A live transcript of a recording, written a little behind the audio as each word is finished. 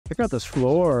Check out this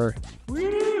floor.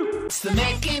 It's the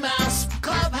Mickey Mouse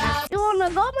Clubhouse. You wanna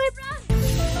go, my friend?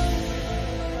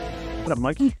 What up,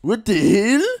 monkey? What the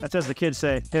hell? That's as the kids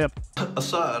say, hip.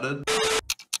 Aside.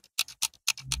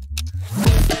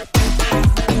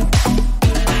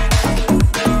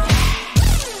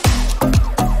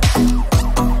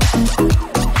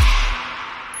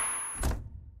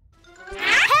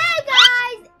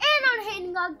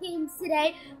 Games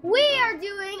today. We are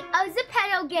doing a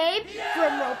ZEPETO game.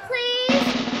 Drum roll,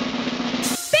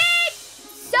 please. Big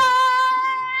sound.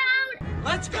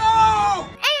 Let's go!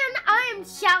 And I am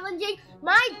challenging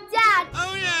my dad.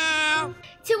 Oh yeah!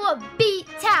 To a beat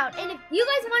town. And if you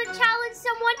guys want to challenge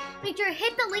someone, make sure to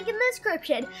hit the link in the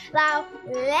description. Now,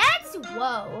 let's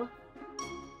whoa.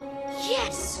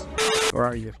 Yes. Where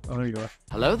are you? Oh, there you are.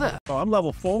 Hello there. Oh, I'm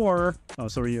level 4. Oh,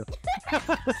 so are you.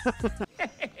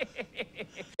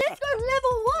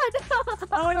 Level 1.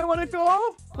 Oh, I want to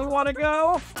go. I want to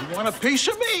go. You want a piece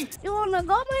of me? You want to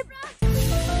go, my friend?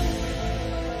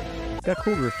 Got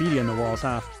cool graffiti on the walls,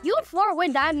 huh? You had 4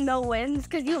 wins, I have no wins,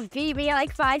 because you beat me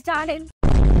like 5 times.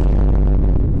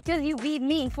 Because you beat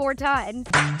me 4 times.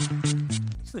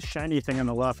 It's the shiny thing on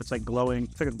the left. It's like glowing.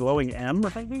 It's like a glowing M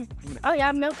or something. Oh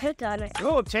yeah, milk hit on it.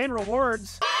 Oh, obtain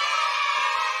rewards.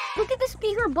 Look at the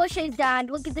speaker bushes, Dad.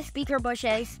 Look at the speaker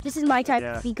bushes. This is my type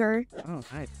of speaker. Oh,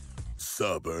 nice.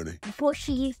 Sup, Ernie?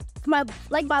 Bushy. My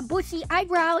bushy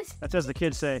eyebrows. That's as the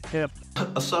kids say, hip.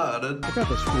 Aside. Check out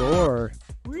this floor.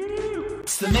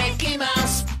 It's the Mickey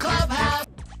Mouse Clubhouse.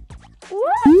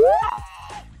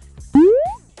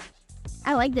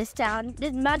 I like this town.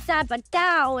 This not sad, but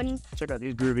down. Check out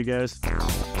these groovy guys.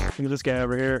 Look at this guy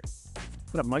over here.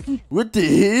 What up, monkey? What the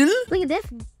hell? Look at this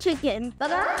chicken.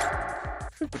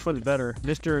 Which one's better?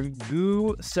 Mr.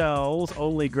 Goo Sells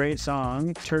Only Great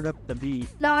Song. Turn up the beat.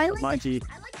 No, I like monkey. the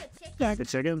chicken. The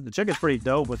chicken? The chicken's pretty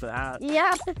dope with the hat.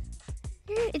 Yeah.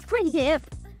 It's pretty hip.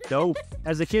 Dope.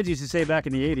 As the kids used to say back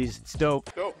in the 80s, it's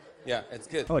dope. Dope. Yeah, it's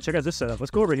good. Oh, check out this setup.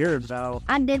 Let's go over here, Val.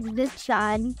 I did this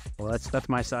side. Well, that's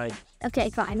my side.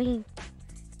 Okay, fine.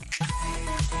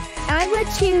 I would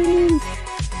choose.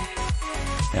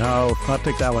 Oh, I'll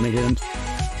pick that one again.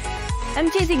 I'm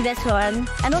choosing this one.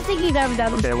 I don't think you've ever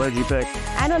done. Okay, what did you pick?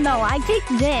 I don't know. I picked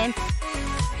this.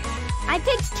 I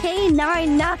picked K9,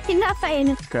 nothing.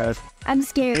 Okay. I'm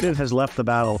scared. Hayden has left the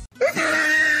battle.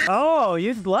 Oh,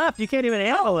 you've left. You can't even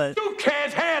handle it. You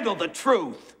can't handle the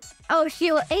truth. Oh,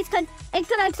 shoot. It's gonna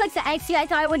click the X. I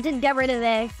thought I would just get rid of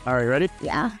this. All right, ready?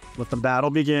 Yeah. Let the battle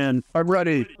begin. I'm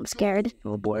ready. I'm scared.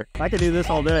 Oh, boy. I could do this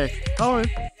all day. Oh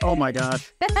my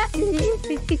gosh.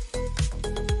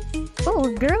 Oh,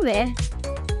 groovy.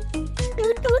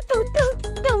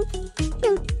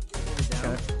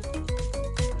 Okay.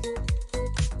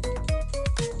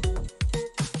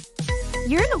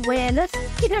 You're gonna win.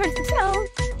 You never tell.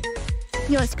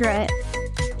 You'll screw it.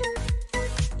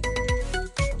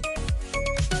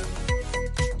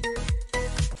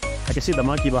 I can see the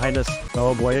monkey behind us.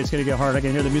 Oh boy, it's gonna get hard. I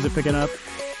can hear the music picking up.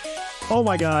 Oh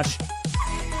my gosh.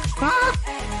 Ah!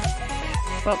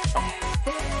 Oh.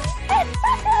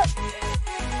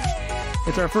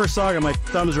 It's our first song and my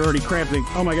thumbs are already cramping.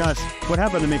 Oh my gosh. What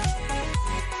happened to me?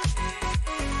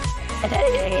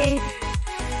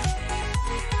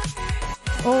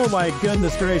 Oh my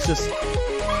goodness gracious.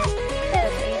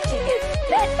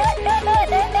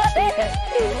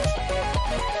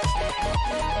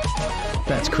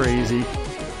 That's crazy.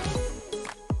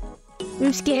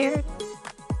 I'm scared.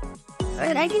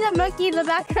 And I see that monkey in the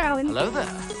background. Hello there.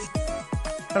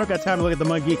 I don't got time to look at the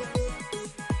monkey.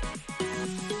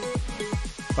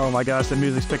 Oh my gosh, the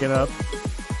music's picking up.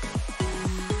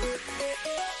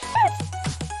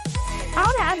 I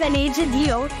don't have any to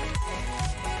deal.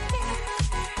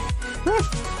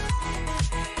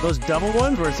 Those double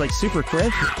ones where it's like super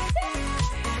quick.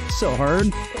 So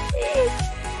hard.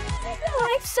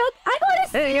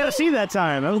 Hey, you gotta see that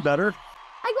time. That was better.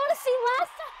 I gotta see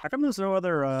last time. How come there's no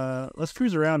other, let's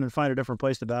cruise around and find a different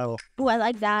place to battle. Oh, I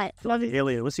like that. Love the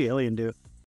alien. What's the alien do?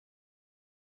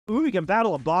 Ooh, we can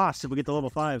battle a boss if we get to level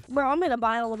 5. Bro, I'm gonna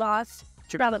battle the boss.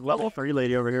 Level 3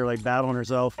 lady over here, like, battling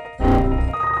herself. Can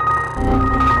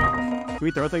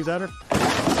we throw things at her?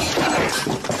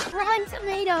 Run,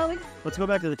 tomatoes. Let's go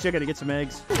back to the chicken to get some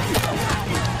eggs.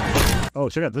 Oh,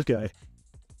 check out this guy.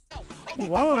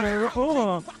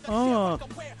 Whoa, oh.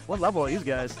 What level are these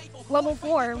guys? Level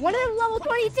 4. One of them level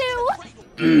 22. Whoa,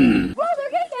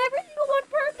 they're getting every single one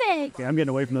perfect. Okay, I'm getting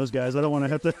away from those guys. I don't want to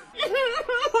have to.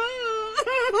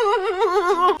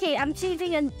 Okay, I'm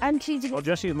choosing. Well,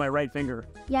 just use my right finger.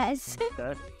 Yes.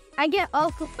 Okay. I get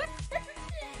all 4.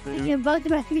 I get both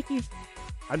of my feet.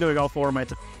 I'm doing all 4 of my.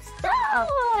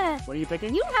 What are you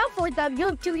picking? You have 4 thumbs. You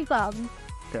have 2 thumbs.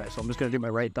 Okay, so I'm just gonna do my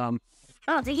right thumb.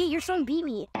 Oh, dang it, your son beat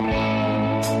me.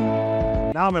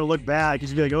 Now I'm gonna look bad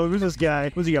because you'll be like, oh, who's this guy?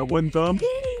 What's he got, 1 thumb?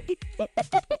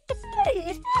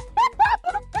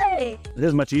 It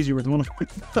is much easier with 1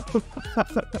 thumb.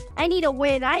 I need a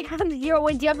win. I have 0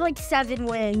 wins. You have like 7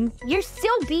 wins. You're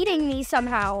still beating me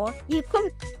somehow. You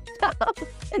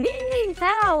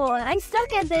How? I'm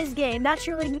stuck at this game. Not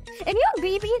sure. If you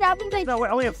beat me, that means No, I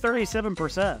only have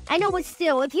 37%. I know, but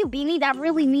still, if you beat me, that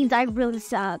really means I really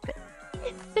suck.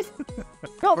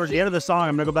 Towards the end of the song,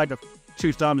 I'm gonna go back to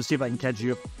 2 thumbs and see if I can catch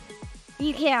you.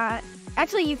 You can't.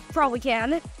 Actually, you probably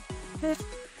can.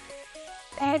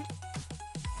 And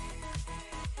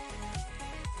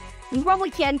you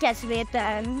probably can catch me at the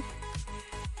end.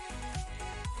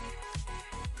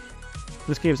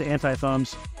 This game's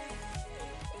anti-thumbs.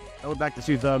 I went back to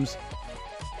 2 thumbs.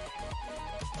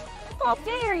 Oh,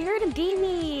 fair. You're gonna beat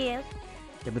me. I'm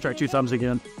gonna try 2 thumbs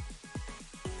again.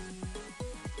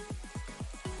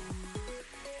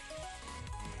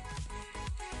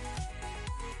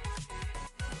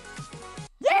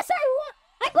 Yes, I won.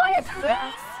 I got it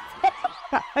first.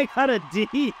 I got a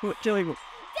D. Killing.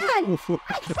 Dad,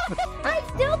 I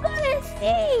still got a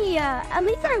C. At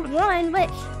least I won, but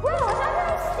bro, how am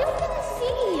I still got a C?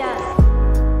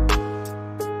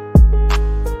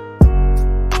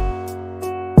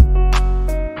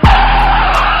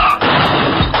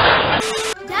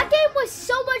 That game was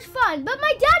so much fun, but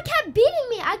my dad kept beating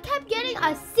me. I kept getting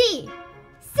a C.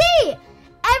 C!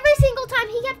 Every single time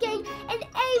he kept getting an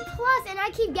A+, and I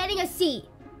keep getting a C.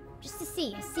 Just a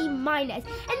C, a C-. And then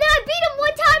I beat him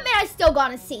 1 time, and I still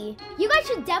got a C. You guys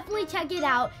should definitely check it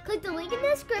out. Click the link in the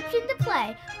description to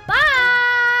play. Bye!